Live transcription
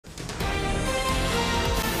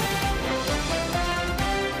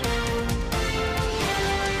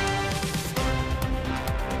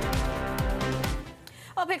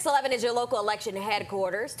Pix 11 is your local election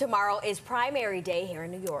headquarters. Tomorrow is primary day here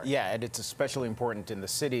in New York. Yeah, and it's especially important in the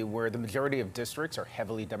city where the majority of districts are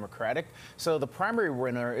heavily Democratic. So the primary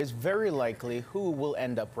winner is very likely who will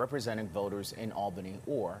end up representing voters in Albany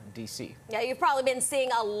or D.C. Yeah, you've probably been seeing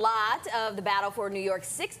a lot of the battle for New York's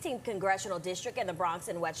 16th Congressional District and the Bronx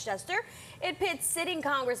and Westchester. It pits sitting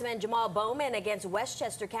Congressman Jamal Bowman against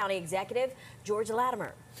Westchester County Executive George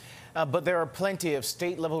Latimer. But there are plenty of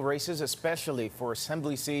state-level races, especially for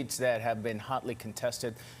assembly seats that have been hotly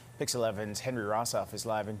contested. Pix 11's Henry Rossoff is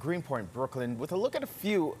live in Greenpoint, Brooklyn, with a look at a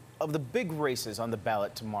few of the big races on the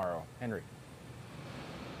ballot tomorrow. Henry.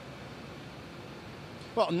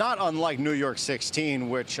 Well, not unlike New York 16,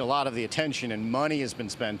 which a lot of the attention and money has been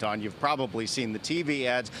spent on. You've probably seen the TV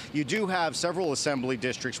ads. You do have several assembly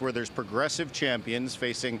districts where there's progressive champions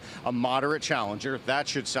facing a moderate challenger. That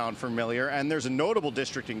should sound familiar. And there's a notable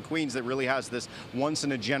district in Queens that really has this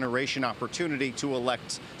once-in-a-generation opportunity to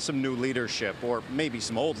elect some new leadership, or maybe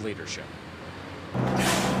some old leadership.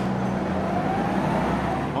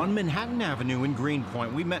 On Manhattan Avenue in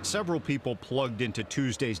Greenpoint, we met several people plugged into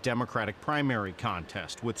Tuesday's Democratic primary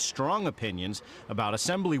contest with strong opinions about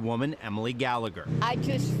Assemblywoman Emily Gallagher. I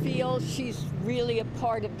just feel she's really a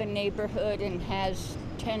part of the neighborhood and has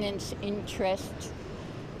tenants' interest,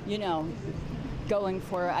 you know, going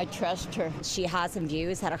for her. I trust her. She has some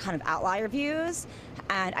views that are kind of outlier views,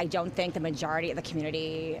 and I don't think the majority of the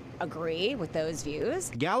community agree with those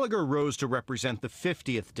views. Gallagher rose to represent the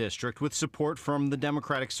 50th district with support from the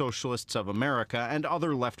Democratic Socialists of America and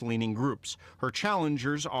other left-leaning groups. Her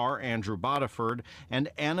challengers are Andrew Bodiford and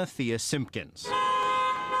Anathea Simpkins.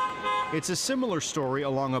 It's a similar story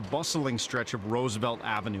along a bustling stretch of Roosevelt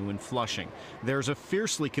Avenue in Flushing. There's a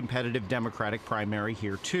fiercely competitive Democratic primary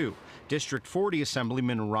here, too. District 40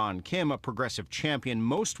 Assemblyman Ron Kim, a progressive champion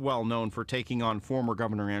most well known for taking on former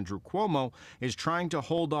Governor Andrew Cuomo, is trying to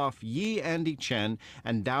hold off Yi Andy Chen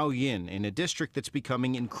and Dao Yin in a district that's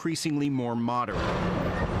becoming increasingly more moderate.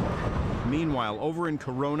 Meanwhile, over in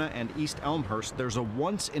Corona and East Elmhurst, there's a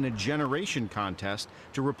once-in-a-generation contest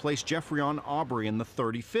to replace Jeffreyon Aubrey in the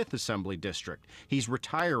 35th Assembly District. He's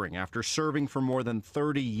retiring after serving for more than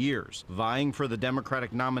 30 years. Vying for the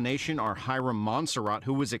Democratic nomination are Hiram Montserrat,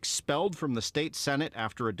 who was expelled from the state Senate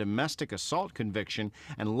after a domestic assault conviction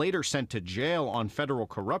and later sent to jail on federal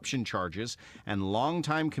corruption charges, and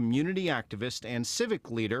longtime community activist and civic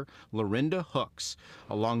leader Lorinda Hooks.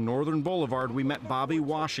 Along Northern Boulevard, we met Bobby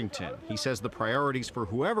Washington. He says the priorities for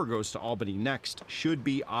whoever goes to Albany next should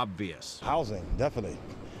be obvious. Housing, definitely.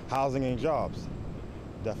 Housing and jobs.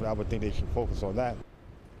 Definitely, I would think they should focus on that.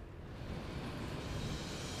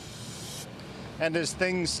 And as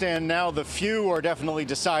things stand now, the few are definitely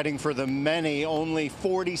deciding for the many. Only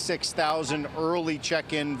 46,000 early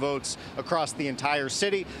check-in votes across the entire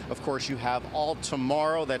city. Of course, you have all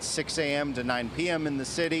tomorrow. That's 6 a.m. to 9 p.m. in the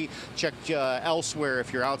city. Check elsewhere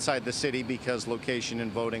if you're outside the city, because location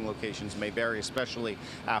and voting locations may vary, especially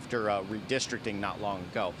after redistricting not long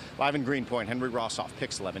ago. Live in Greenpoint, Henry Rossoff,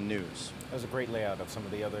 Pix 11 News. That was a great layout of some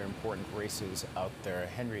of the other important races out there.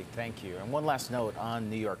 Henry, thank you. And one last note on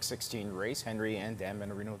New York 16 race. Henry and Dan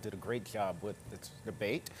Menarino did a great job with this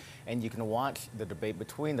debate. And you can watch the debate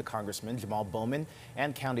between the Congressman Jamal Bowman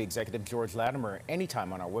and County Executive George Latimer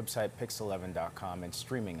anytime on our website, pix11.com, and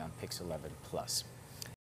streaming on Pix 11 Plus.